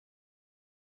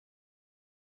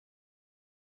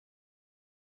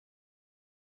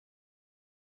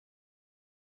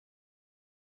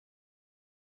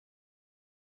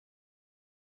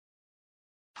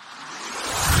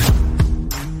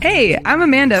Hey, I'm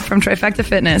Amanda from Trifecta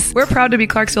Fitness. We're proud to be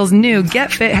Clarksville's new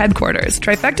Get Fit headquarters.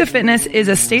 Trifecta Fitness is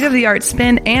a state-of-the-art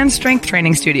spin and strength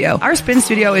training studio. Our spin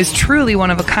studio is truly one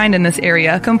of a kind in this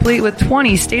area, complete with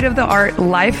 20 state-of-the-art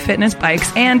live fitness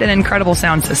bikes and an incredible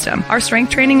sound system. Our strength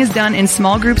training is done in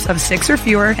small groups of 6 or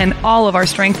fewer, and all of our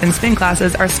strength and spin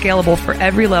classes are scalable for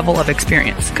every level of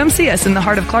experience. Come see us in the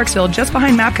heart of Clarksville, just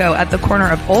behind MAPCO at the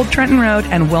corner of Old Trenton Road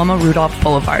and Wilma Rudolph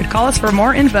Boulevard. Call us for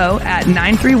more info at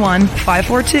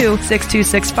 931-542-6265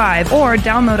 or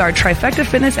download our Trifecta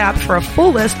Fitness app for a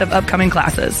full list of upcoming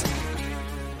classes.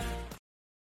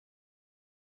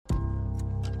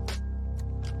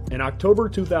 In October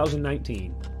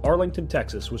 2019, Arlington,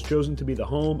 Texas was chosen to be the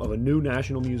home of a new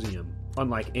national museum,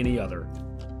 unlike any other.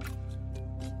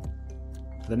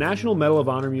 The National Medal of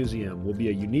Honor Museum will be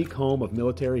a unique home of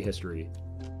military history.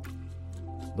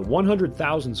 The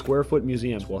 100,000 square foot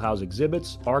museum will house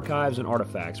exhibits, archives, and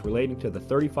artifacts relating to the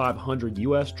 3,500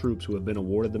 U.S. troops who have been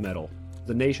awarded the medal,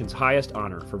 the nation's highest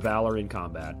honor for valor in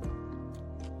combat.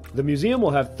 The museum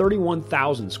will have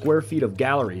 31,000 square feet of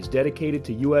galleries dedicated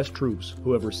to U.S. troops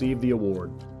who have received the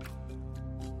award.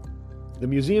 The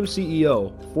museum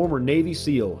CEO, former Navy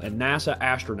SEAL and NASA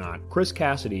astronaut Chris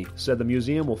Cassidy, said the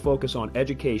museum will focus on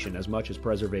education as much as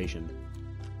preservation.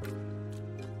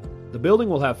 The building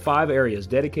will have 5 areas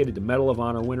dedicated to Medal of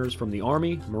Honor winners from the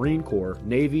Army, Marine Corps,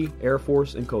 Navy, Air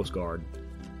Force, and Coast Guard.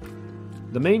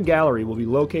 The main gallery will be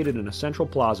located in a central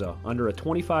plaza under a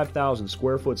 25,000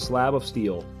 square foot slab of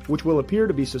steel, which will appear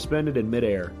to be suspended in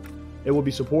midair. It will be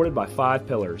supported by 5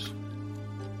 pillars.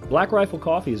 Black Rifle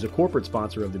Coffee is a corporate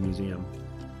sponsor of the museum,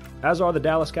 as are the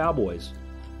Dallas Cowboys.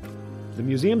 The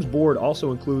museum's board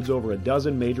also includes over a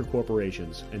dozen major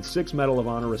corporations and 6 Medal of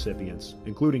Honor recipients,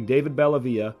 including David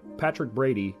Bellavia, Patrick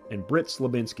Brady, and Britt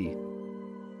Slabinski.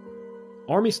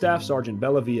 Army Staff Sergeant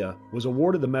Bellavia was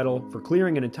awarded the medal for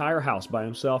clearing an entire house by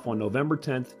himself on November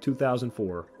 10,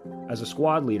 2004, as a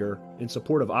squad leader in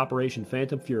support of Operation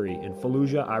Phantom Fury in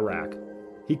Fallujah, Iraq.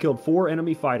 He killed 4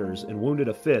 enemy fighters and wounded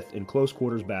a 5th in close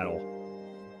quarters battle.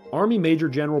 Army Major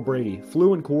General Brady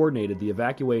flew and coordinated the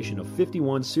evacuation of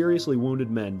 51 seriously wounded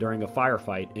men during a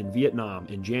firefight in Vietnam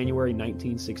in January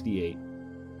 1968.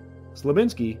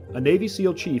 Slabinski, a Navy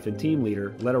SEAL chief and team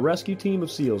leader, led a rescue team of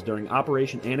SEALs during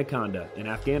Operation Anaconda in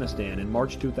Afghanistan in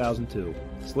March 2002.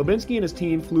 Slabinski and his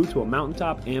team flew to a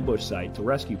mountaintop ambush site to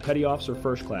rescue Petty Officer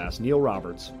First Class Neil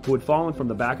Roberts, who had fallen from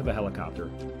the back of a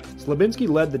helicopter. Slabinski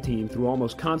led the team through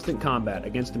almost constant combat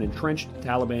against an entrenched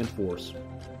Taliban force.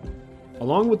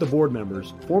 Along with the board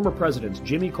members, former presidents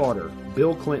Jimmy Carter,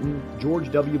 Bill Clinton,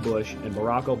 George W. Bush, and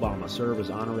Barack Obama serve as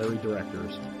honorary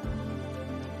directors.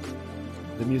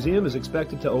 The museum is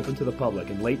expected to open to the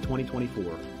public in late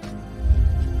 2024.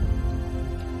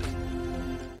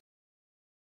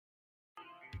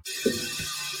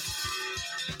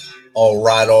 All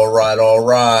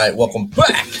right. Welcome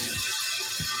back.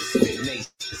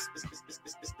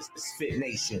 Fit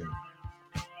Nation.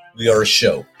 We are a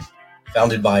show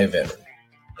founded by a veteran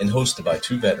and hosted by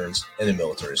 2 veterans and a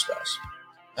military spouse.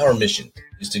 Our mission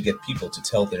is to get people to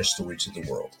tell their story to the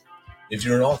world. If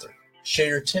you're an author, share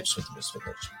your tips with the Misfit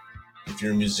Nation. If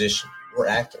you're a musician or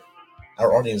actor,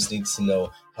 our audience needs to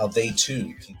know how they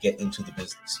too can get into the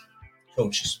business.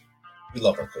 Coaches, we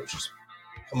love our coaches.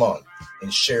 Come on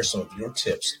and share some of your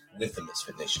tips with the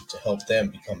Misfit Nation to help them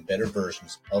become better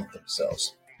versions of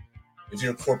themselves. If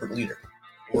you're a corporate leader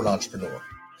or an entrepreneur,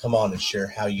 come on and share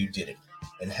how you did it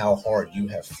and how hard you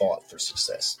have fought for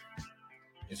success.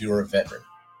 If you are a veteran,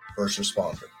 first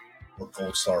responder, or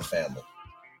Gold Star family,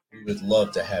 we would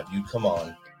love to have you come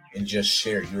on and just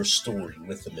share your story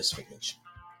with the Misfit Nation.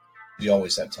 We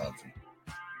always have time for you.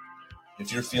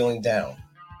 If you're feeling down,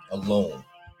 alone,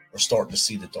 or starting to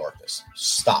see the darkness,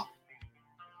 stop.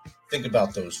 Think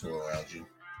about those who are around you.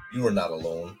 You are not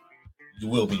alone. You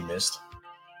will be missed.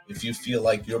 If you feel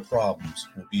like your problems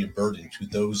will be a burden to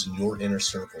those in your inner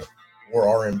circle or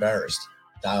are embarrassed,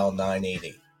 dial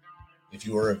 988. If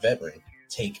you are a veteran,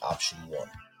 take option 1.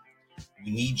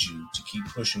 We need you to keep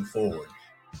pushing forward.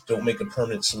 Don't make a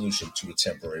permanent solution to a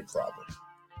temporary problem.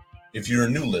 If you're a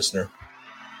new listener,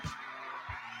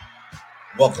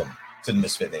 welcome to the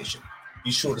Misfit Nation.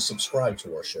 Be sure to subscribe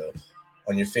to our show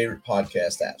on your favorite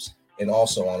podcast apps and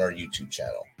also on our YouTube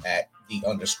channel at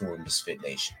 @_Misfit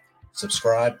Nation.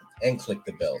 Subscribe and click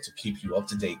the bell to keep you up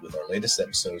to date with our latest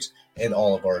episodes and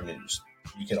all of our news.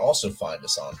 You can also find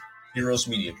us on Heroes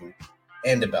Media Group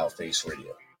and About Face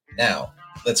Radio. Now,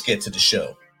 let's get to the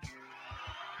show.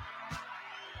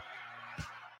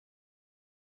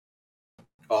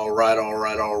 All right.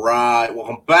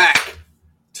 Welcome back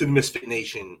to the Misfit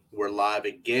Nation. We're live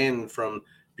again from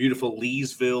beautiful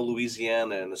Leesville,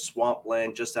 Louisiana, in the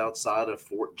swampland just outside of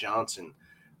Fort Johnson.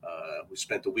 We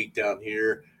spent the week down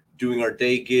here doing our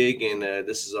day gig, and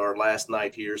this is our last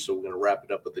night here, so we're going to wrap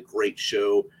it up with a great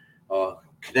show,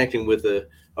 connecting with a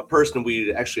person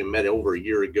we actually met over a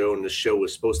year ago, and the show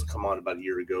was supposed to come on about a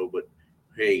year ago, but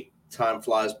hey, time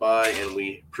flies by, and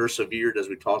we persevered as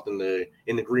we talked in the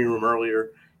green room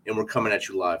earlier, and we're coming at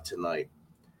you live tonight.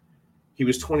 He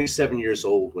was 27 years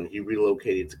old when he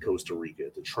relocated to Costa Rica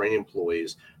to train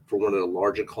employees for one of the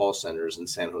larger call centers in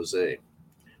San Jose.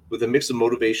 With a mix of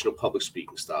motivational public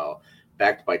speaking style,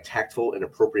 backed by tactful and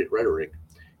appropriate rhetoric,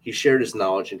 he shared his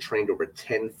knowledge and trained over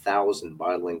 10,000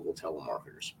 bilingual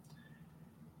telemarketers.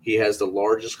 He has the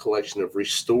largest collection of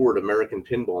restored American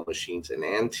pinball machines and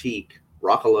antique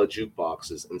Rockala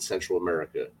jukeboxes in Central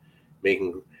America,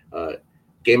 making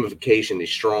gamification a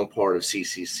strong part of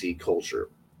CCC culture.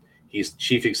 He's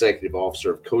Chief Executive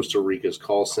Officer of Costa Rica's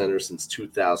call center since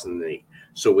 2008.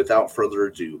 So without further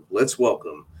ado, let's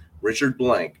welcome Richard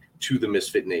Blank to the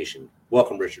Misfit Nation.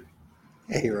 Welcome, Richard.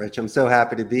 Hey, Rich. I'm so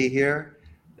happy to be here.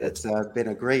 It's been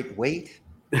a great wait.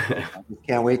 I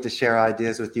can't wait to share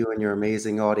ideas with you and your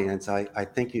amazing audience. I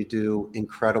think you do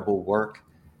incredible work,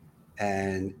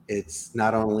 and it's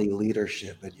not only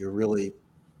leadership, but you're really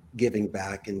giving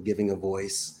back and giving a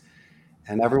voice.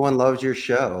 And everyone loves your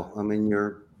show. I mean,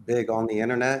 you're big on the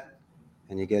internet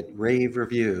and you get rave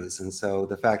reviews. And so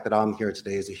the fact that I'm here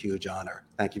today is a huge honor.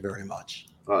 Thank you very much.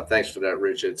 Thanks for that,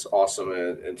 Rich. It's awesome.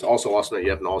 And it's also awesome that you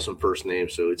have an awesome first name,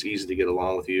 so it's easy to get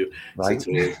along with you. Right.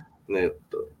 Since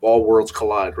all worlds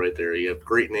collide right there. You have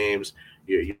great names.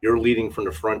 You're leading from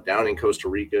the front down in Costa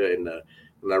Rica. And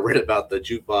when I read about the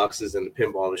jukeboxes and the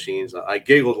pinball machines, I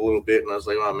giggled a little bit, and I was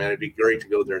like, "Oh man, it'd be great to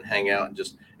go there and hang out and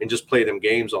just play them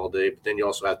games all day." But then you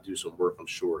also have to do some work, I'm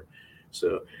sure.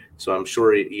 So I'm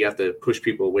sure you have to push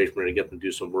people away from it to get them to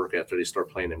do some work after they start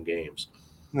playing them games.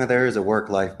 Well, there is a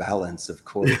work-life balance, of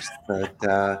course. But,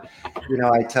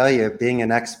 I tell you, being an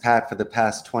expat for the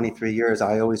past 23 years,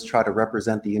 I always try to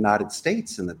represent the United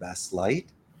States in the best light,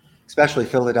 especially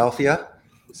Philadelphia.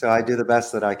 So I do the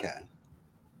best that I can.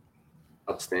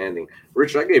 Outstanding.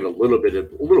 Richard, I gave a little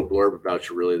blurb about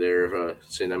you really there.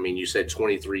 You said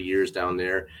 23 years down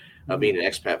there. Being an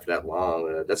expat for that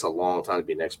long, that's a long time to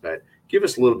be an expat. Give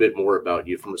us a little bit more about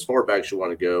you from as far back as you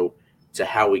want to go to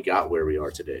how we got where we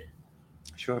are today.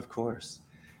 Sure, of course.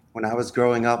 When I was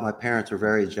growing up, my parents were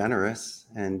very generous,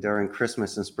 and during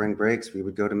Christmas and spring breaks, we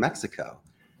would go to Mexico.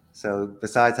 So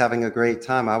besides having a great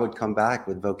time, I would come back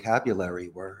with vocabulary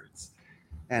words,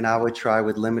 and I would try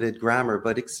with limited grammar,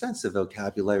 but extensive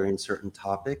vocabulary in certain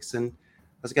topics. And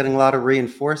I was getting a lot of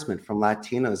reinforcement from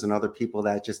Latinos and other people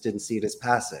that just didn't see it as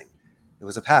passing. It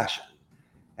was a passion.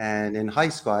 And in high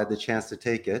school, I had the chance to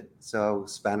take it. So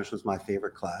Spanish was my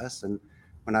favorite class. And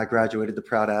when I graduated the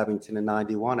Proud Abington in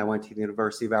 91, I went to the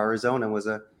University of Arizona and was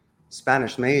a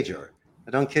Spanish major.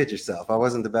 Now, don't kid yourself. I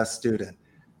wasn't the best student.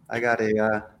 I got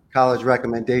a college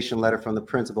recommendation letter from the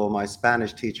principal of my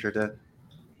Spanish teacher to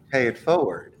pay it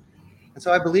forward. And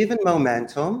so I believe in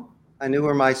momentum. I knew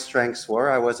where my strengths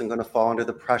were. I wasn't going to fall under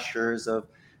the pressures of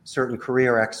certain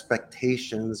career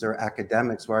expectations or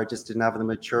academics where I just didn't have the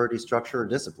maturity, structure, or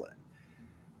discipline.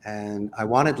 And I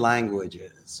wanted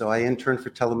languages. So I interned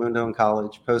for Telemundo in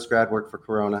college, post-grad work for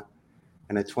Corona.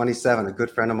 And at 27, a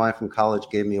good friend of mine from college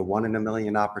gave me a 1 in a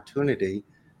million opportunity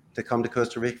to come to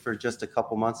Costa Rica for just a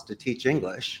couple months to teach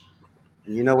English.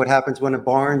 And you know what happens when a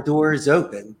barn door is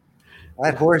open?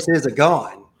 That horse is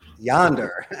gone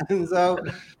yonder. And so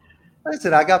I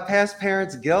said, I got past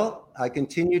parents' guilt. I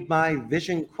continued my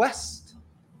vision quest.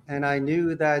 And I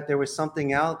knew that there was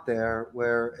something out there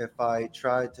where if I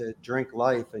tried to drink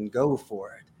life and go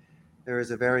for it, there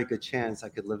is a very good chance I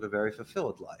could live a very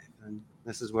fulfilled life. And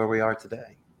this is where we are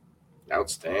today.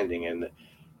 Outstanding. And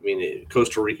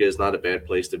Costa Rica is not a bad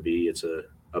place to be. It's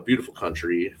a beautiful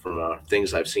country from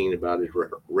things I've seen about it,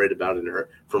 read about it,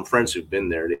 from friends who've been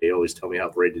there. They always tell me how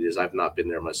great it is. I've not been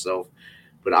there myself,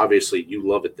 but obviously you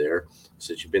love it there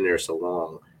since you've been there so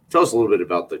long. Tell us a little bit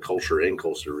about the culture in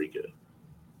Costa Rica.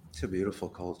 It's a beautiful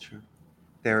culture.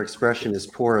 Their expression is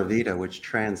pura vida, which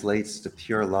translates to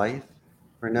pure life.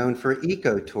 We're known for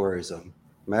ecotourism,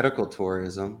 medical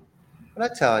tourism.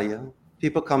 But I tell you,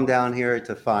 people come down here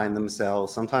to find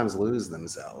themselves, sometimes lose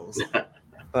themselves.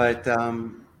 But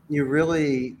you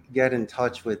really get in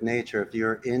touch with nature if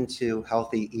you're into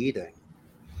healthy eating.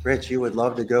 Rich, you would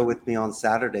love to go with me on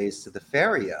Saturdays to the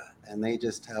feria, and they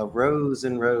just have rows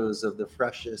and rows of the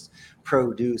freshest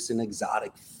produce and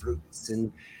exotic fruits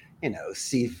and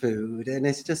seafood, and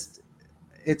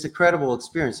it's a credible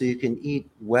experience. So you can eat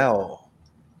well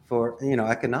for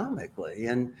economically,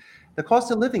 and The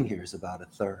cost of living here is about a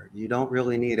third. You don't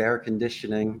really need air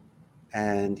conditioning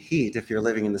and heat. If you're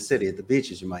living in the city. At the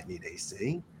beaches, you might need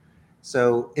AC.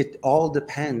 So it all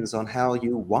depends on how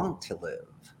you want to live.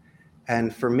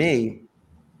 And for me,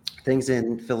 things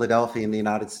in Philadelphia in the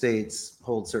United States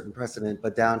hold certain precedent,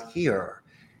 but down here,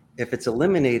 if it's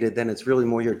eliminated, then it's really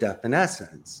more your death in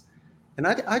essence. And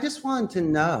I just wanted to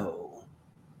know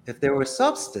if there was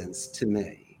substance to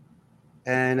me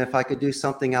and if I could do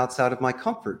something outside of my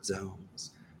comfort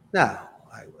zones. Now,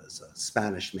 I was a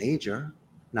Spanish major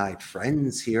and I had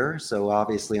friends here, so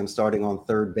obviously I'm starting on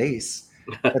third base.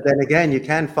 But then again, you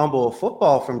can fumble a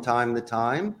football from time to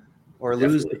time or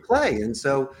lose the play. And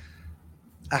so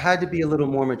I had to be a little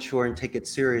more mature and take it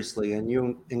seriously. And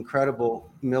you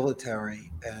incredible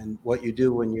military and what you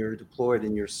do when you're deployed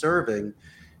and you're serving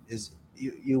is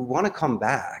you want to come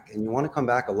back, and you want to come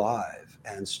back alive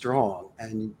and strong.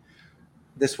 And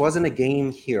this wasn't a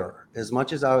game here. As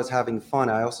much as I was having fun,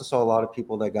 I also saw a lot of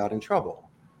people that got in trouble.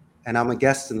 And I'm a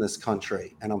guest in this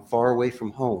country and I'm far away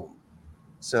from home.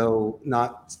 So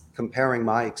not comparing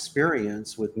my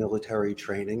experience with military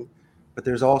training, but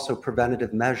there's also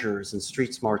preventative measures and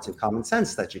street smarts and common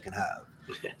sense that you can have.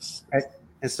 Yes. Right?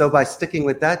 And so by sticking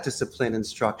with that discipline and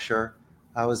structure,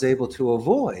 I was able to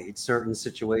avoid certain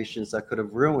situations that could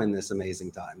have ruined this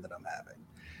amazing time that I'm having.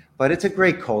 But it's a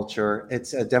great culture.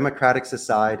 It's a democratic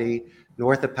society,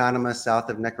 north of Panama, south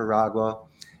of Nicaragua.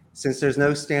 Since there's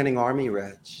no standing army,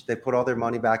 Rich, they put all their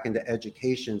money back into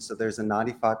education. So there's a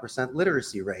 95%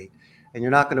 literacy rate. And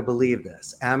you're not going to believe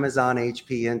this. Amazon,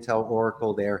 HP, Intel,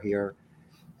 Oracle, they're here.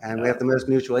 And we have the most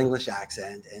neutral English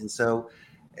accent. And so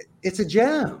it's a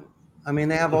gem. I mean,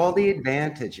 they have all the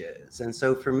advantages. And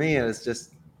so for me, it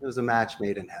was a match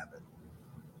made in heaven.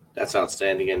 That's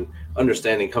outstanding. And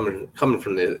understanding coming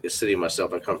from the city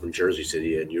myself, I come from Jersey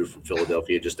City and you're from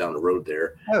Philadelphia, just down the road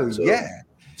there. Oh, so, yeah.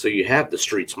 So you have the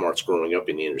street smarts growing up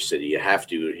in the inner city. You have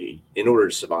to, in order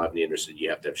to survive in the inner city, you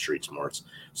have to have street smarts.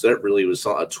 So that really was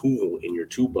a tool in your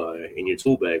tool bag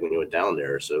when you went down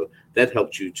there. So that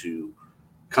helped you to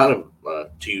kind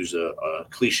of, to use a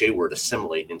cliche word,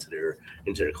 assimilate into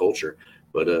their culture.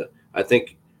 But I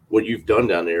think what you've done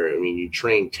down there, I mean, you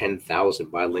trained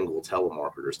 10,000 bilingual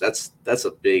telemarketers. That's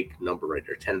a big number right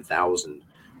there, 10,000.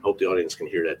 I hope the audience can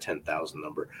hear that 10,000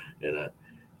 number. And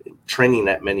training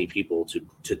that many people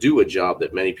to do a job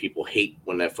that many people hate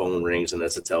when that phone rings, and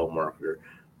that's a telemarketer.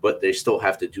 But they still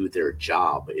have to do their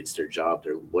job. It's their job,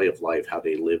 their way of life, how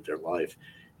they live their life.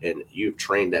 And you've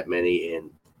trained that many.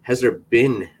 And has there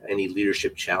been any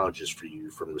leadership challenges for you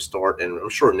from the start? And I'm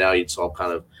sure now it's all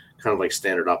kind of like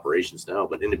standard operations now,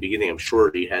 but in the beginning, I'm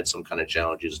sure you had some kind of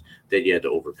challenges that you had to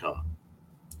overcome.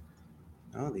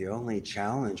 Oh, the only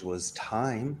challenge was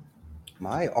time.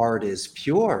 My art is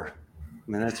pure.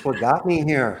 I mean, that's what got me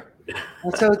here.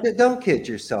 And so don't kid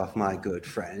yourself, my good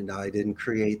friend. I didn't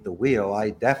create the wheel. I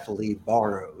definitely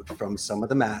borrowed from some of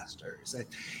the masters.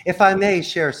 If I may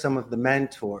share some of the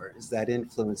mentors that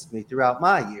influenced me throughout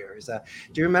my years.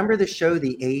 Do you remember the show,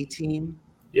 The A-Team?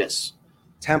 Yes.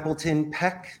 Templeton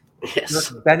Peck?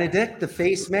 Yes. Benedict, the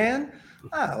face man?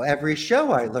 Oh, every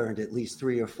show I learned at least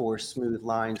 3 or 4 smooth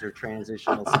lines or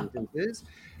transitional sentences.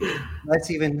 Let's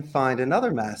even find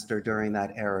another master during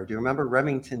that era. Do you remember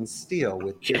Remington Steele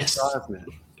with Pierce Brosnan?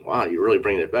 Wow, you're really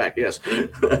bringing it back. Yes.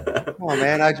 Oh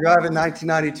man, I drive a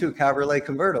 1992 Cabriolet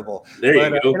convertible. There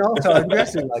you go. And also I'm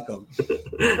dressing like him.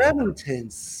 Remington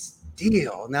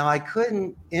Steele. Now I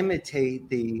couldn't imitate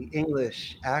the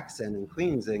English accent in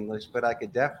Queen's English, but I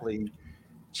could definitely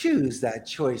choose that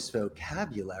choice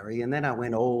vocabulary. And then I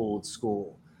went old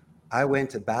school. I went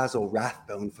to Basil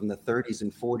Rathbone from the 30s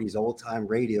and 40s, old-time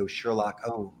radio Sherlock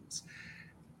Holmes.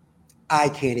 I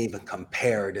can't even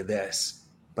compare to this,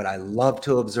 but I love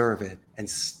to observe it and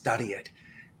study it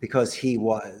because he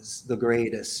was the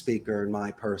greatest speaker in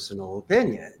my personal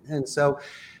opinion. And so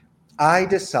I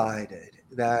decided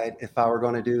that if I were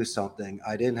going to do something,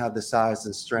 I didn't have the size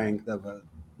and strength of a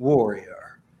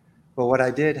warrior. But what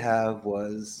I did have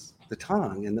was the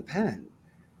tongue and the pen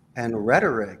and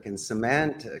rhetoric and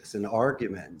semantics and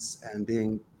arguments and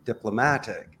being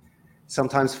diplomatic,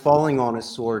 sometimes falling on a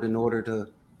sword in order to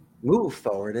move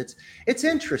forward. It's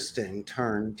interesting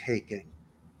turn taking,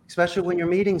 especially when you're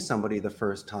meeting somebody the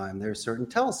first time. There are certain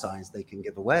tell signs they can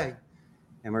give away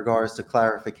in regards to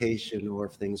clarification or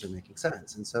if things are making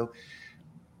sense. And so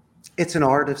it's an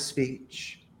art of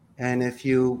speech. And if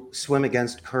you swim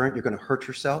against current, you're going to hurt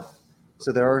yourself.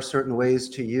 So there are certain ways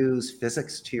to use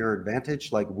physics to your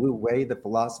advantage, like Wu Wei, the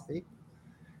philosophy.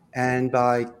 And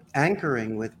by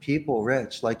anchoring with people,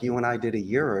 Rich, like you and I did a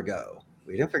year ago,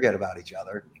 we didn't forget about each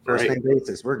other. First name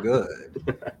basis, we're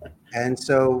good. And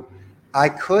so I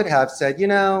could have said,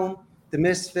 the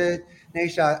Misfit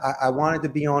Nation, I wanted to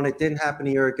be on it. Didn't happen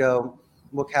a year ago.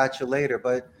 We'll catch you later.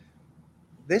 But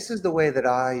this is the way that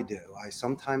I do. I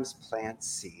sometimes plant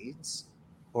seeds,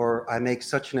 or I make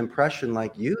such an impression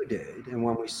like you did. And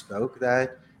when we spoke,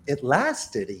 that it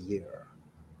lasted a year.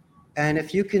 And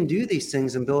if you can do these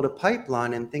things and build a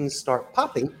pipeline and things start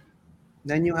popping,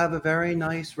 then you have a very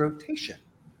nice rotation.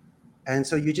 And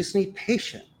so you just need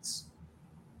patience.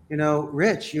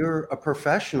 Rich, you're a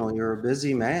professional, you're a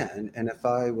busy man. And if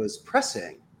I was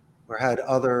pressing or had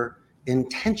other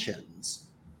intentions,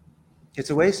 it's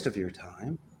a waste of your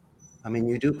time. I mean,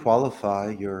 you do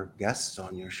qualify your guests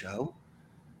on your show.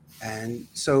 And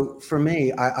so for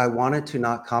me, I wanted to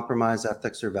not compromise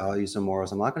ethics or values or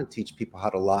morals. I'm not going to teach people how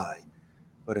to lie.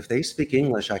 But if they speak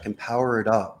English, I can power it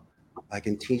up. I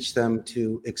can teach them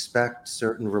to expect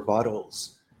certain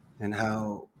rebuttals and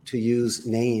how to use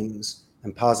names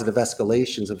and positive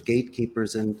escalations of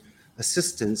gatekeepers and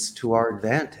assistants to our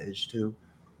advantage to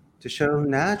show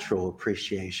natural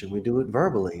appreciation. We do it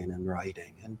verbally and in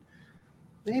writing. And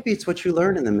maybe it's what you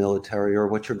learn in the military or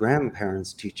what your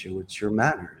grandparents teach you. It's your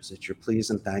manners. It's your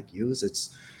please and thank yous.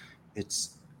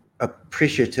 It's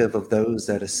appreciative of those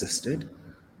that assisted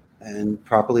and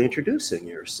properly introducing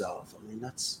yourself. I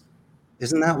mean,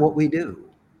 isn't that what we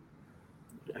do?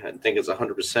 I think it's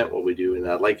 100% what we do, and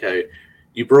I like how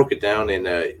you broke it down and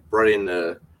brought in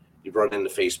the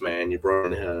Face Man, you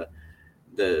brought in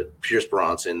the Pierce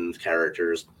Bronson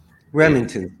characters,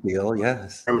 Remington Steel,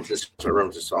 yes. Remington.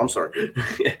 I'm sorry.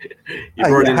 You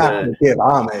have to give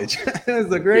homage. It's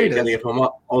the greatest. You got to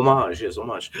give homage. Yes,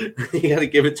 homage. You got to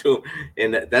give it to him,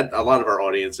 and that a lot of our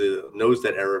audience knows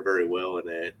that era very well,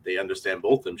 and they understand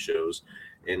both them shows,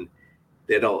 and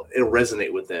it'll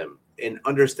resonate with them. And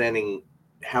understanding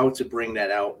how to bring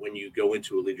that out when you go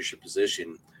into a leadership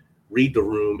position, read the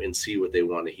room and see what they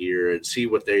want to hear, and see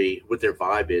what their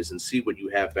vibe is, and see what you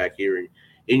have back here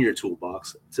in your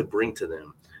toolbox to bring to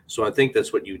them. So I think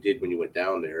that's what you did when you went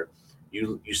down there.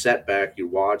 You sat back, you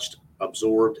watched,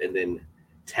 absorbed, and then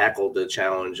tackled the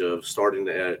challenge of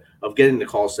getting the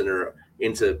call center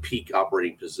into peak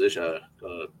operating position,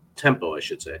 tempo, I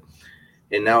should say.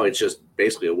 And now it's just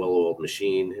basically a well-oiled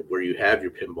machine where you have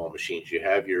your pinball machines, you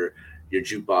have your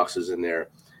jukeboxes in there,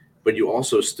 but you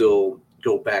also still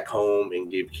go back home and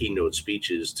give keynote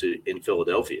speeches in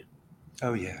Philadelphia.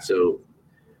 Oh yeah. So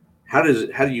how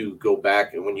do you go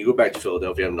back? And when you go back to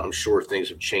Philadelphia, I'm sure things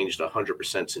have changed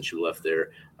 100% since you left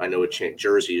there. I know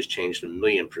Jersey has changed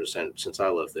 1,000,000% since I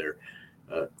left there.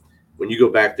 When you go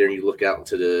back there and you look out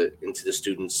into the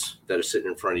students that are sitting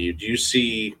in front of you, do you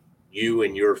see you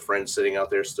and your friends sitting out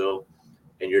there still,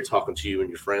 and you're talking to you and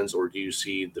your friends, or do you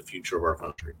see the future of our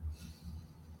country?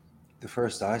 The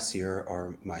first I see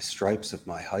are my stripes of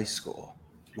my high school,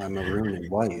 my maroon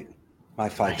and white, my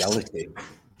fidelity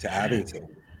to Abington.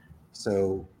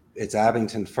 So it's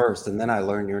Abington first, and then I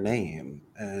learn your name,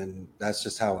 and that's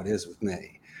just how it is with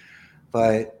me.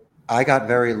 But I got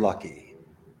very lucky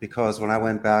because when I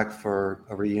went back for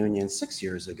a reunion 6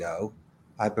 years ago,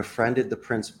 I befriended the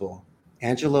principal,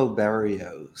 Angelo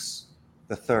Barrios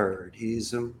III.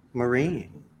 He's a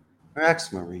Marine, or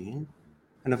ex-Marine,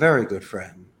 and a very good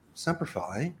friend, Semper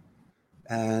Fi.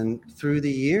 And through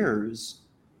the years,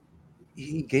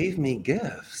 he gave me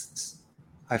gifts.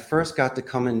 I first got to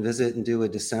come and visit and do a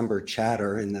December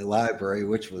chatter in the library,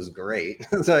 which was great.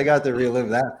 So I got to relive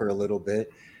that for a little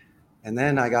bit. And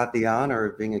then I got the honor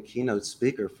of being a keynote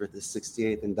speaker for the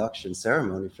 68th induction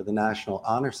ceremony for the National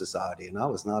Honor Society. And I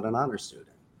was not an honor student.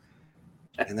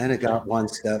 And then it got one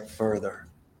step further.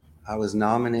 I was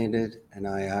nominated and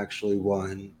I actually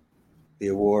won the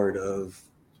award of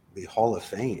the Hall of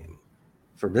Fame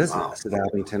for business at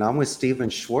Abington. I'm with Stephen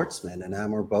Schwartzman and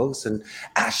Amor Bose and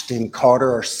Ashton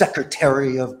Carter, our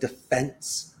Secretary of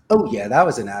Defense. Oh yeah, that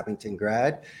was an Abington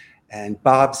grad. And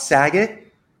Bob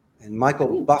Saget and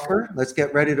Michael Buffer. Let's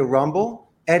get ready to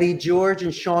rumble. Eddie George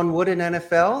and Sean Wood in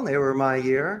NFL. They were my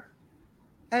year.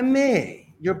 And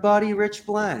me, your buddy Rich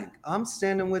Blank. I'm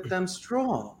standing with them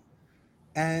strong.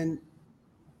 And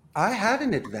I had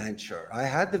an adventure. I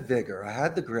had the vigor. I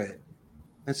had the grit.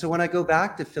 And so when I go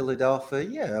back to Philadelphia,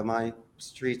 yeah, my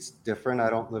street's different. I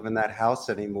don't live in that house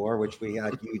anymore, which we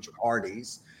had huge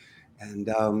parties. And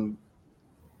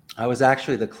I was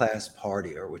actually the class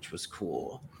partier, which was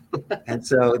cool. And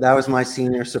so that was my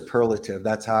senior superlative.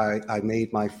 That's how I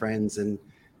made my friends and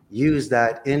used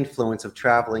that influence of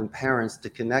traveling parents to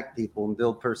connect people and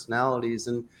build personalities.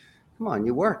 And come on,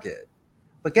 you work it.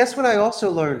 But guess what I also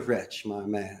learned, Rich, my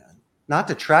man? Not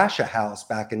to trash a house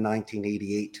back in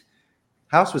 1988.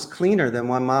 House was cleaner than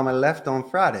when Mama left on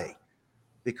Friday.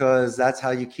 because that's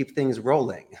how you keep things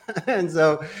rolling. And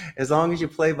so as long as you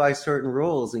play by certain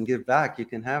rules and give back, you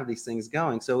can have these things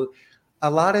going. So a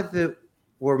lot of it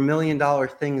were $1 million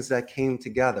things that came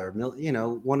together, you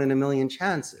know, 1 in a million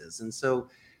chances. And so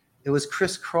it was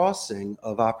crisscrossing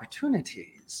of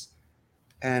opportunities.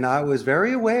 And I was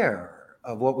very aware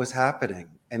of what was happening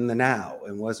in the now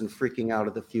and wasn't freaking out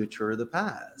of the future or the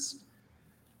past.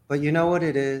 But you know what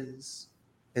it is?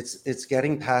 It's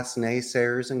getting past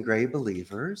naysayers and gray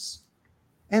believers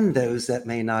and those that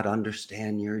may not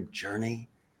understand your journey.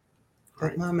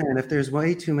 But my man, if there's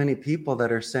way too many people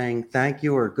that are saying thank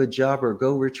you or good job or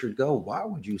go Richard go, why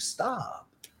would you stop?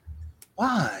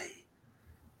 Why?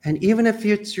 And even if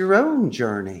it's your own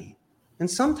journey, and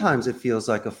sometimes it feels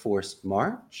like a forced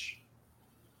march,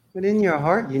 but in your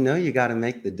heart, you know you got to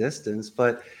make the distance.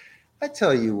 But I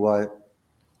tell you what,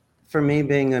 for me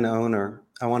being an owner,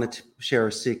 I wanted to share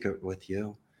a secret with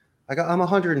you. I'm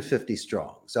 150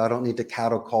 strong, so I don't need to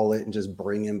cattle call it and just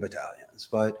bring in battalions.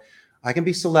 But I can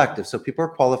be selective, so people are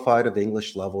qualified of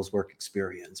English levels, work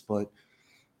experience. But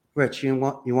Rich, you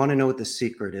want to know what the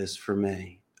secret is for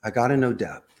me? I got to know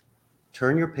depth.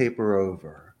 Turn your paper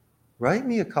over. Write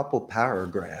me a couple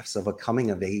paragraphs of a coming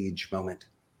of age moment.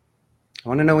 I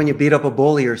want to know when you beat up a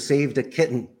bully or saved a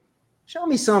kitten. Show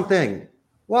me something.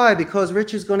 Why? Because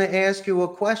Rich is going to ask you a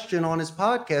question on his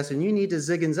podcast and you need to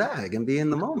zig and zag and be in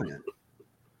the moment.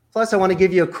 Plus, I want to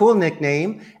give you a cool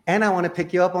nickname and I want to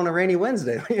pick you up on a rainy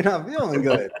Wednesday when you're not feeling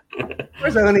good. Of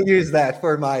course, I'm going to use that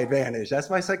for my advantage. That's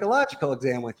my psychological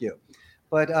exam with you.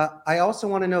 But I also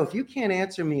want to know if you can't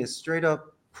answer me a straight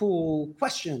up cool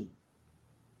question,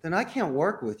 then I can't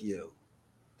work with you.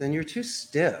 Then you're too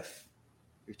stiff.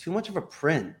 You're too much of a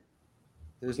print.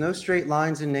 There's no straight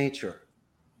lines in nature.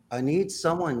 I need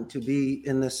someone to be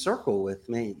in this circle with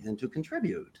me and to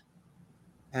contribute.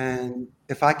 And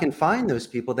if I can find those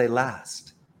people, they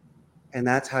last. And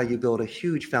that's how you build a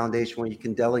huge foundation where you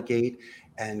can delegate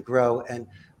and grow.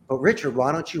 But Richard,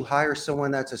 why don't you hire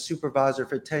someone that's a supervisor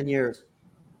for 10 years?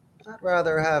 I'd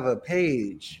rather have a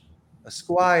page, a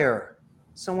squire,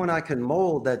 someone I can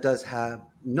mold that does have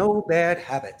no bad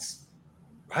habits,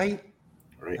 right?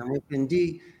 And we can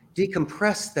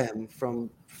decompress them from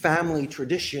family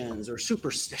traditions or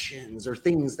superstitions or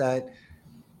things that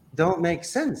don't make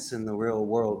sense in the real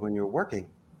world when you're working.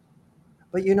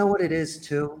 But you know what it is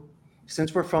too?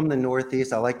 Since we're from the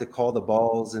Northeast, I like to call the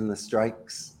balls and the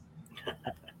strikes.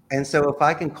 And so if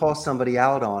I can call somebody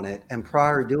out on it, and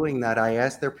prior to doing that, I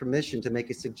ask their permission to make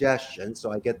a suggestion,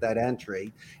 so I get that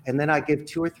entry. And then I give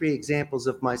 2 or 3 examples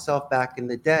of myself back in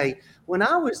the day when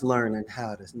I was learning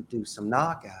how to do some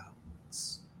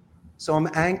knockouts. So I'm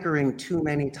anchoring too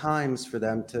many times for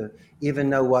them to even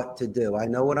know what to do. I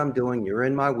know what I'm doing. You're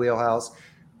in my wheelhouse.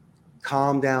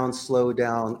 Calm down, slow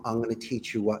down. I'm going to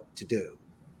teach you what to do.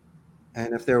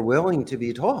 And if they're willing to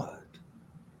be taught,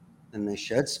 then they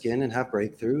shed skin and have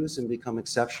breakthroughs and become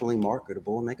exceptionally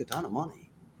marketable and make a ton of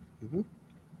money. Mm-hmm.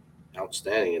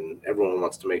 Outstanding. And everyone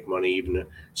wants to make money. Even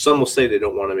some will say they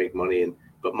don't want to make money,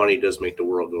 but money does make the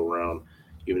world go round.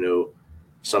 Even though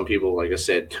some people, like I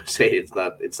said, say it's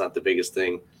not the biggest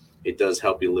thing, it does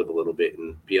help you live a little bit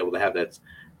and be able to have that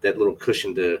little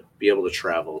cushion to be able to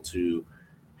travel, to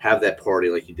have that party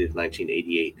like you did in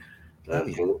 1988.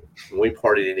 When we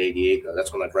partied in 88,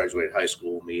 that's when I graduated high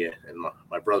school. Me and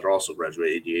my brother also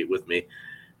graduated 88 with me.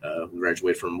 We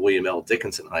graduated from William L.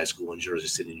 Dickinson High School in Jersey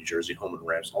City, New Jersey, home and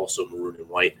Rams, also maroon and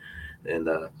white. And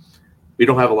we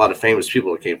don't have a lot of famous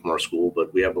people that came from our school,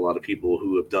 but we have a lot of people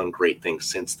who have done great things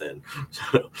since then.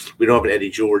 So we don't have an Eddie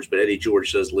George, but Eddie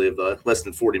George does live less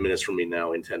than 40 minutes from me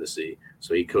now in Tennessee.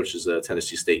 So he coaches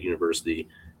Tennessee State University,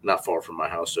 not far from my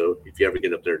house. So if you ever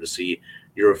get up there to see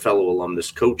your fellow alumnus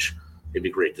coach, it'd be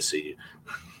great to see you.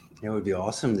 It would be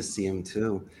awesome to see him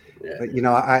too. Yeah. But, you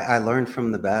know, I learned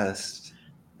from the best.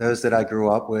 Those that I grew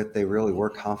up with, they really were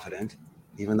confident.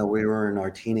 Even though we were in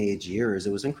our teenage years,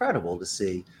 it was incredible to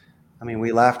see. I mean,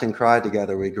 we laughed and cried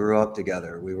together. We grew up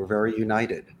together. We were very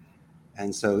united.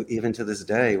 And so even to this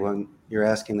day, when you're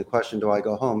asking the question, do I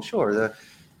go home? Sure,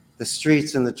 the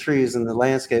streets and the trees and the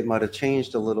landscape might have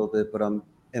changed a little bit, but I'm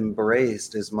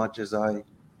embraced as much as I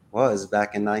was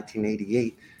back in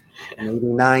 1988.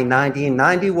 89, 90, and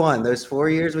 91. Those 4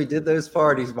 years we did those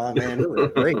parties, my man, it was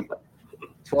great.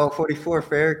 1244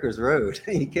 Fair Acres Road.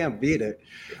 You can't beat it.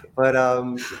 But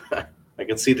I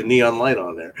can see the neon light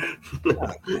on there.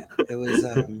 It was,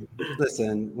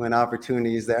 listen, when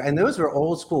opportunities there. And those were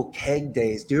old school keg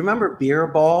days. Do you remember beer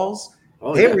balls?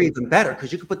 Oh, they were even better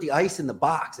because you could put the ice in the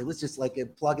box. It was just like a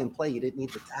plug and play. You didn't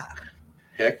need the tap.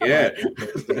 Heck yeah.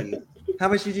 How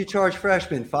much did you charge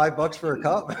freshmen? $5 for a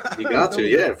cup? You got to,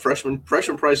 yeah. Freshman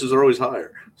prices are always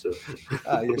higher. So,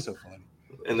 you're so funny.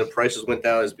 And the prices went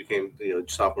down as it became,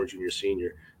 sophomore, junior,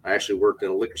 senior. I actually worked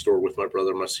in a liquor store with my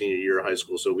brother my senior year of high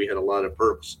school, so we had a lot of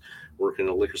perks working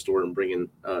in a liquor store and bringing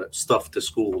stuff to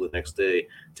school the next day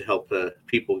to help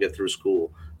people get through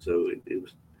school. So it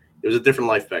was a different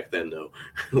life back then, though.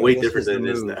 Way different than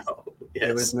it is now. Yes.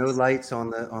 There was no lights on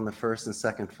the first and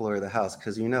second floor of the house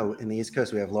because, in the East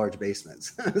Coast, we have large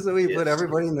basements. So we put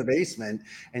everybody in the basement,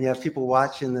 and you have people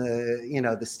watching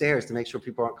the stairs to make sure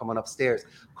people aren't coming upstairs.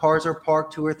 Cars are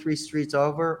parked 2 or 3 streets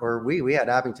over, or we had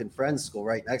Abington Friends School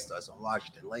right next to us on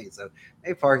Washington Lane. So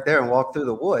they parked there and walked through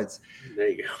the woods. There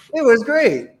you go. It was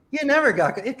great. You never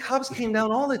got it. Cops came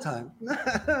down all the time.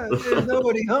 There's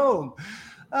nobody home.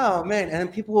 Oh, man.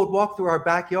 And people would walk through our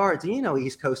backyards.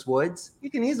 East Coast woods. You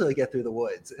can easily get through the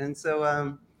woods. And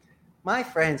so, my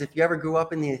friends, if you ever grew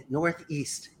up in the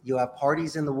Northeast, you have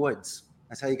parties in the woods.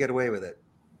 That's how you get away with it.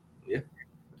 Yeah.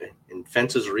 And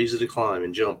fences are easy to climb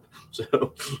and jump.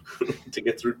 So to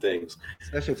get through things.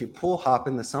 Especially if you pool hop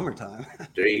in the summertime.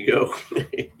 There you go.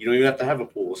 You don't even have to have a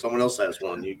pool. Someone else has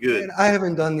one. You're good. And I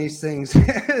haven't done these things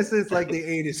since like the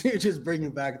 80s. You're just bringing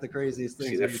back the craziest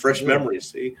things. See, they're fresh memories.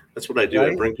 See, that's what I do.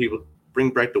 Right? I bring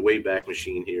back the Wayback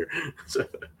Machine here.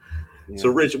 So,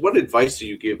 Rich, what advice do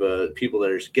you give people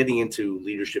that are getting into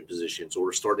leadership positions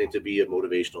or starting to be a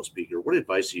motivational speaker? What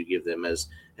advice do you give them as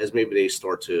maybe they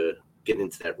start to get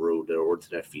into that road or to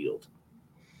that field?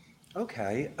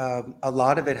 Okay. A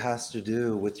lot of it has to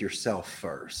do with yourself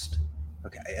first.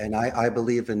 Okay. And I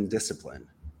believe in discipline.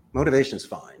 Motivation is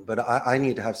fine, but I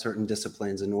need to have certain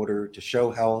disciplines in order to show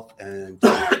health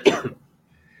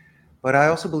but I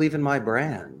also believe in my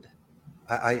brand.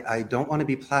 I don't want to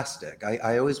be plastic.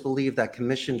 I always believe that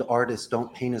commissioned artists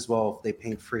don't paint as well if they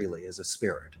paint freely as a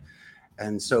spirit.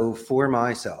 And so for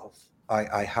myself,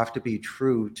 I have to be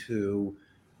true to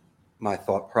my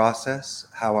thought process,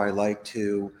 how I like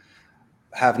to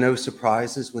have no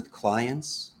surprises with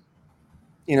clients.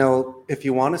 If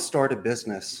you want to start a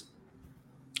business,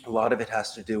 a lot of it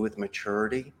has to do with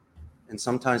maturity. And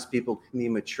sometimes people can be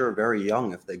mature very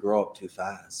young if they grow up too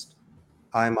fast.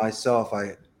 I myself,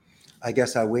 I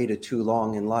guess I waited too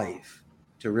long in life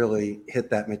to really hit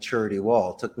that maturity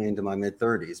wall. It took me into my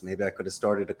mid-30s. Maybe I could have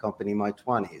started a company in my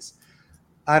 20s.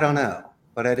 I don't know,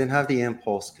 but I didn't have the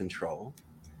impulse control.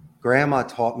 Grandma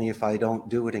taught me if I don't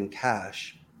do it in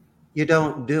cash, you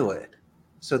don't do it.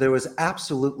 So there was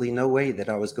absolutely no way that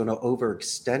I was going to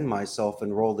overextend myself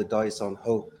and roll the dice on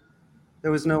hope. There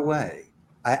was no way.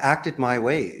 I acted my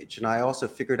wage, and I also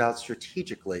figured out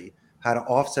strategically how to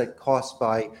offset costs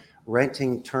by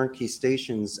renting turnkey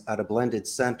stations at a blended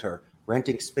center,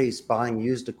 renting space, buying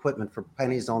used equipment for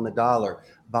pennies on the dollar,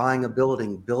 buying a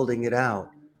building, building it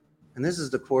out. And this is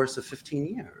the course of 15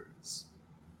 years.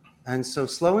 And so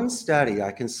slow and steady,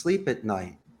 I can sleep at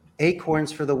night.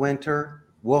 Acorns for the winter,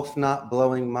 wolf not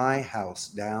blowing my house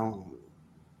down.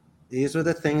 These are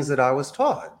the things that I was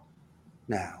taught.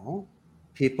 Now,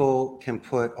 people can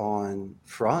put on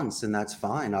fronts, and that's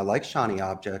fine. I like shiny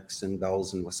objects and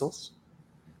bells and whistles.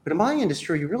 But in my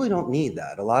industry, you really don't need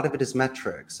that. A lot of it is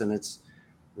metrics, and it's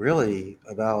really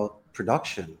about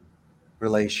production,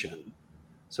 relation.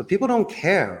 So people don't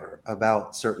care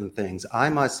about certain things. I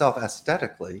myself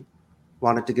aesthetically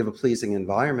wanted to give a pleasing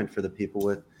environment for the people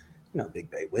with, big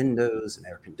bay windows and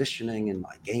air conditioning and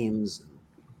my games and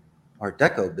Art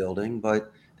Deco building,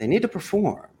 but they need to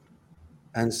perform.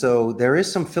 And so there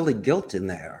is some Philly guilt in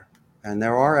there, and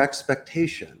there are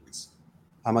expectations.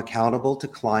 I'm accountable to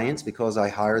clients because I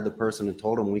hired the person and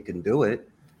told them we can do it.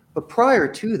 But prior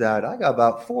to that, I got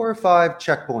about 4 or 5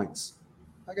 checkpoints.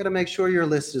 I got to make sure your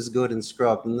list is good and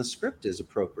scrubbed and the script is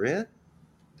appropriate,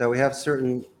 that we have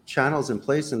certain channels in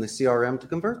place in the CRM to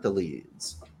convert the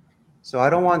leads. So I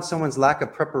don't want someone's lack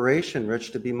of preparation,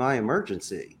 Rich, to be my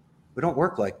emergency. We don't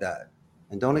work like that.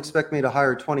 And don't expect me to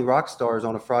hire 20 rock stars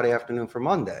on a Friday afternoon for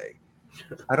Monday.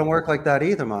 I don't work like that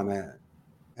either, my man.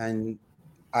 And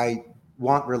I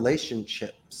want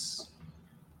relationships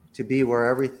to be where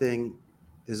everything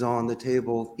is on the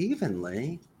table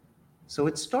evenly, so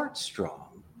it starts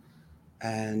strong.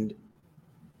 And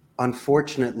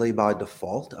unfortunately, by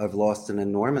default, I've lost an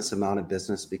enormous amount of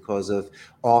business because of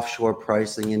offshore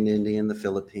pricing in India and the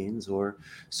Philippines, or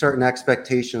certain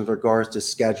expectations with regards to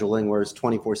scheduling, where it's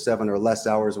 24/7 or less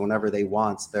hours whenever they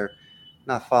want. They're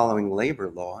not following labor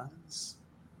laws.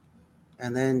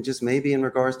 And then just maybe in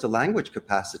regards to language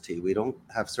capacity, we don't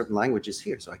have certain languages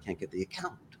here, so I can't get the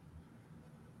account.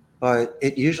 But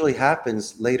it usually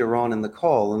happens later on in the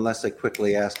call, unless they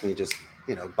quickly ask me just,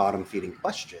 bottom feeding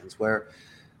questions, where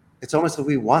it's almost like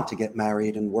we want to get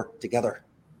married and work together,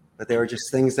 but there are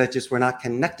just things that just we're not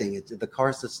connecting. The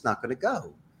car's just not going to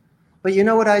go. But you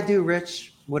know what I do,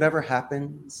 Rich? Whatever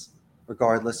happens,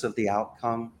 regardless of the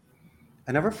outcome,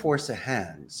 I never force a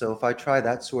hand. So if I try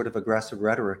that sort of aggressive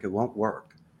rhetoric, it won't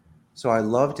work. So I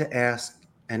love to ask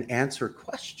and answer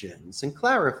questions and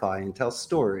clarify and tell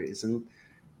stories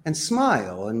and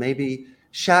smile and maybe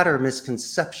shatter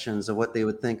misconceptions of what they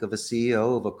would think of a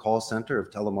CEO of a call center, of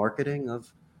telemarketing,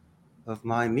 of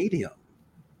my medium.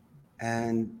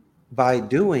 And by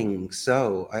doing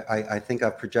so, I think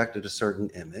I've projected a certain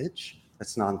image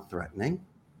that's non-threatening.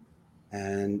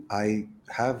 And I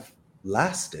have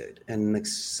lasted in an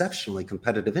exceptionally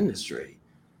competitive industry.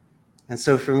 And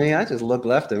so for me, I just look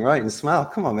left and right and smile.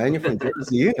 Come on, man, you're from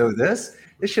Jersey, you know this.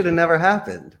 This should have never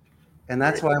happened. And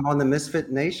that's why I'm on the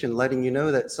Misfit Nation, letting you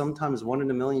know that sometimes 1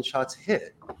 in a million shots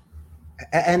hit.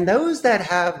 And those that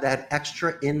have that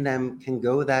extra in them can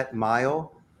go that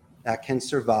mile, that can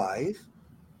survive,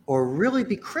 or really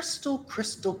be crystal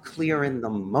clear in the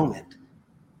moment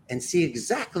and see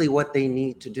exactly what they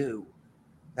need to do.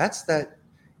 That's that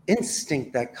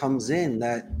instinct that comes in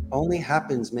that only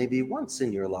happens maybe once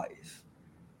in your life.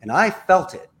 And I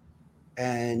felt it,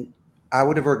 and I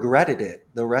would have regretted it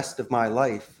the rest of my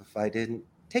life if I didn't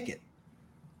take it.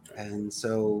 And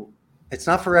so it's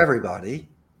not for everybody.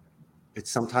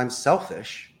 It's sometimes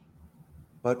selfish.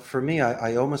 But for me,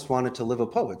 I almost wanted to live a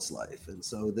poet's life. And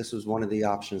so this was one of the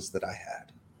options that I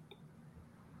had.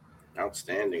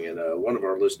 Outstanding. And one of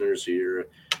our listeners here,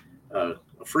 a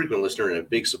frequent listener and a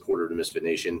big supporter of the Misfit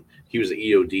Nation, he was an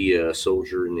EOD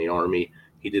soldier in the Army.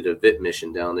 He did a VIT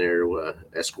mission down there,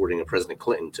 escorting President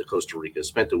Clinton to Costa Rica.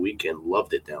 Spent a weekend,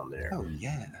 loved it down there. Oh,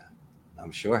 yeah.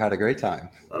 I'm sure had a great time.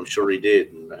 I'm sure he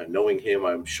did. And knowing him,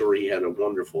 I'm sure he had a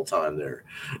wonderful time there.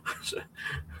 So,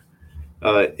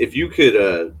 if you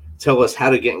could tell us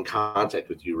how to get in contact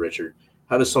with you, Richard,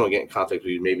 how does someone get in contact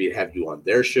with you? Maybe have you on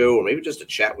their show, or maybe just to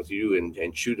chat with you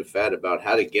and chew the fat about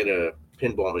how to get a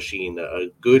pinball machine, a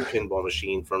good pinball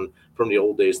machine from the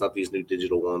old days, not these new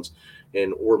digital ones,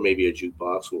 or maybe a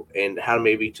jukebox, and how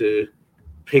maybe to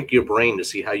pick your brain to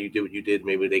see how you did what you did.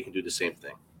 Maybe they can do the same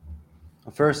thing.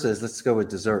 Well, first is, let's go with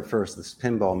dessert first, this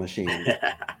pinball machine.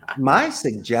 My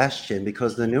suggestion,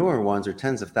 because the newer ones are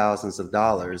tens of thousands of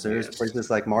dollars, there's places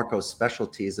like Marco's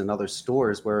Specialties and other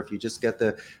stores where if you just get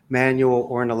the manual,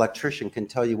 or an electrician can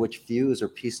tell you which fuse or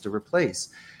piece to replace,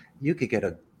 you could get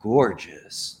a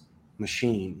gorgeous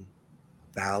machine,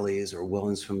 Bally's or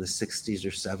Willens from the 60s or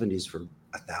 70s for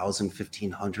 $1,000,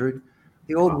 $1,500.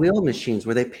 The old wheel machines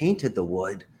where they painted the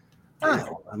wood.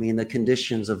 Oh, I mean, the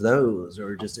conditions of those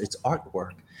are just, it's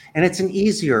artwork. And it's an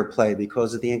easier play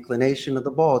because of the inclination of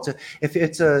the ball. If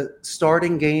it's a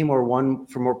starting game or one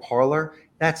for more parlor,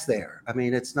 that's there. I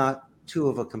mean, it's not too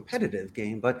of a competitive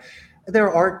game, but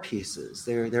they're art pieces.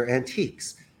 They're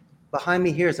antiques. Behind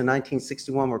me here is a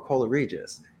 1961 Mercola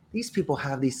Regis. These people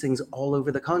have these things all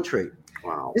over the country.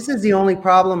 Wow. This is the only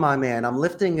problem, my man. I'm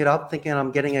lifting it up thinking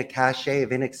I'm getting a cachet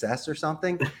of In Excess or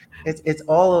something. It's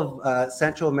all of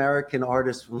Central American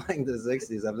artists from like the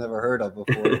 60s I've never heard of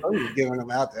before. I'm giving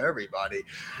them out to everybody.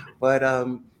 But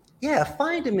yeah,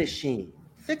 find a machine,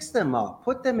 fix them up,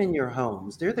 put them in your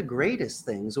homes. They're the greatest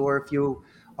things. Or if you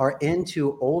are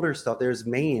into older stuff, there's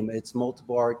MAME. It's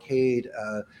multiple arcade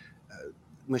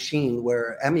machine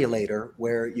emulator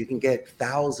where you can get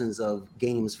thousands of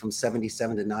games from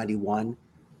 77 to 91,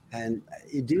 and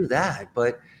you do that.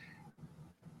 But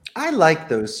I like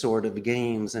those sort of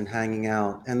games and hanging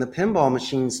out. And the pinball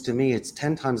machines, to me, it's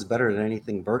 10 times better than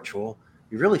anything virtual.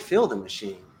 You really feel the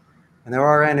machine, and there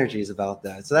are energies about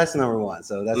that. So that's number one.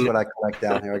 So that's what I collect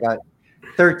down here. I got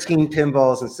 13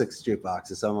 pinballs and 6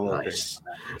 jukeboxes, so I'm a little Nice.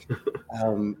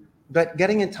 crazy. But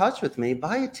getting in touch with me,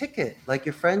 buy a ticket like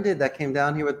your friend did that came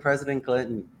down here with President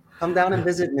Clinton. Come down and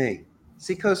visit me.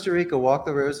 See Costa Rica, walk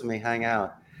the roads with me, hang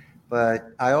out.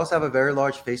 But I also have a very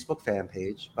large Facebook fan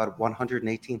page, about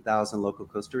 118,000 local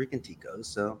Costa Rican ticos.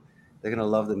 So they're going to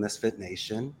love the Misfit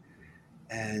Nation.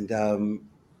 And,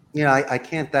 you know, I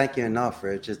can't thank you enough,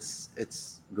 Rich.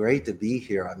 It's great to be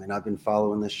here. I mean, I've been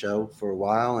following the show for a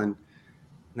while. And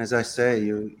as I say,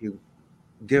 you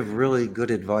give really good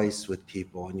advice with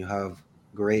people, and you have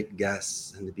great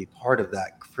guests, and to be part of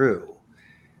that crew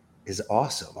is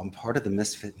awesome. I'm part of the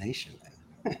Misfit Nation.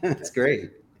 It's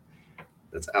great.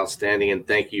 That's outstanding, and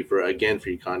thank you for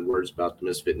your kind words about the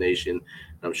Misfit Nation.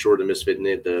 I'm sure the Misfit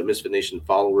Nation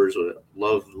followers would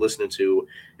love listening to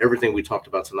everything we talked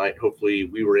about tonight. Hopefully,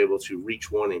 we were able to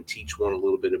reach one and teach one a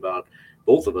little bit about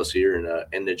both of us here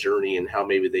and the journey and how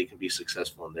maybe they can be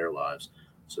successful in their lives.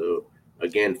 So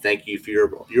again, thank you for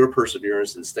your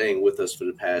perseverance and staying with us for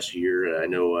the past year. I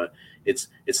know it's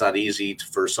not easy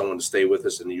for someone to stay with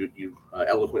us, and you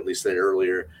eloquently said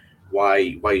earlier why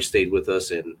you stayed with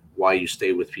us and why you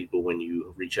stay with people when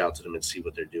you reach out to them and see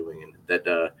what they're doing, and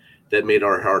that made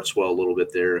our hearts swell a little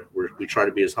bit there. We try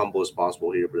to be as humble as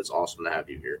possible here, but it's awesome to have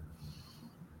you here.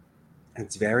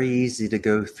 It's very easy to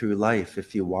go through life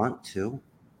if you want to.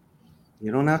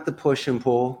 You don't have to push and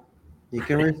pull. You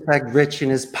can respect Rich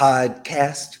and his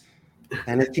podcast.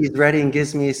 And if he's ready and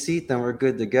gives me a seat, then we're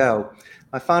good to go.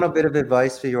 My final bit of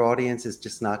advice for your audience is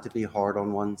just not to be hard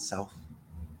on oneself.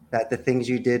 That the things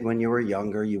you did when you were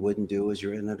younger, you wouldn't do as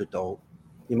you're an adult.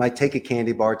 You might take a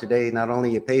candy bar today. Not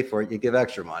only you pay for it, you give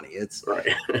extra money. It's right.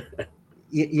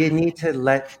 you need to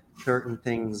let certain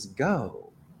things go.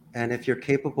 And if you're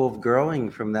capable of growing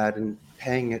from that and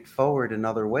paying it forward in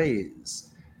other ways,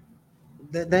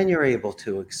 then you're able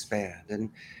to expand. And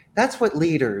that's what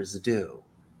leaders do.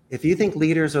 If you think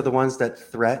leaders are the ones that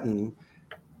threaten,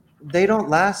 they don't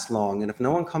last long. And if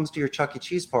no one comes to your Chuck E.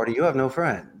 Cheese party, you have no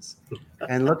friends.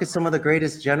 And look at some of the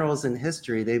greatest generals in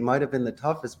history. They might have been the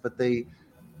toughest, but they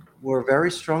were very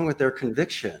strong with their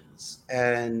convictions.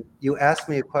 And you asked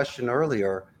me a question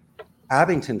earlier,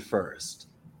 Abington first.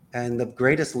 And the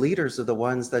greatest leaders are the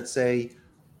ones that say,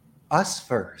 us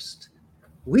first.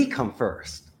 We come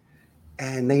first.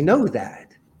 And they know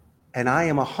that. And I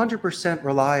am 100%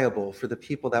 reliable for the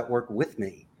people that work with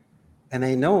me. And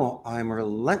they know I'm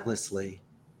relentlessly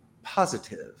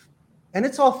positive. And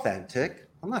it's authentic.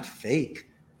 I'm not fake.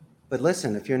 But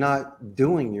listen, if you're not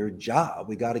doing your job,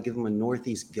 we got to give them a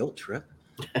Northeast guilt trip.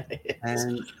 Yes.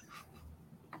 And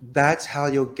that's how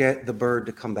you'll get the bird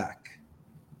to come back.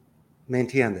 ¿Me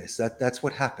entiendes? That's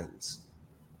what happens.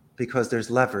 Because there's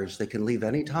leverage. They can leave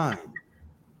any time.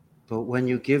 But when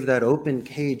you give that open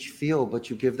cage feel, but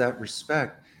you give that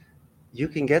respect, you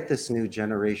can get this new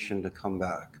generation to come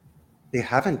back. They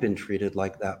haven't been treated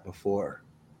like that before.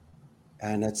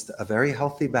 And it's a very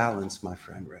healthy balance, my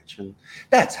friend Rich. And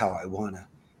that's how I want to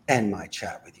end my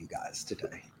chat with you guys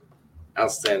today.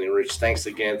 Outstanding, Rich. Thanks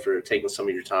again for taking some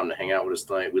of your time to hang out with us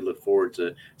tonight. We look forward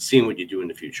to seeing what you do in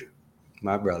the future.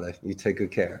 My brother, you take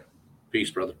good care.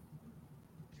 Peace, brother.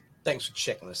 Thanks for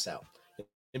checking us out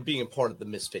and being a part of the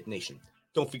Misfit Nation.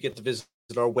 Don't forget to visit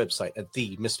our website at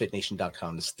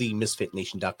themisfitnation.com. That's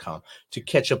themisfitnation.com to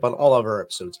catch up on all of our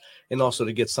episodes and also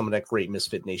to get some of that great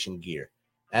Misfit Nation gear.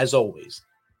 As always,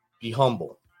 be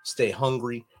humble, stay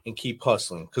hungry, and keep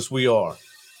hustling because we are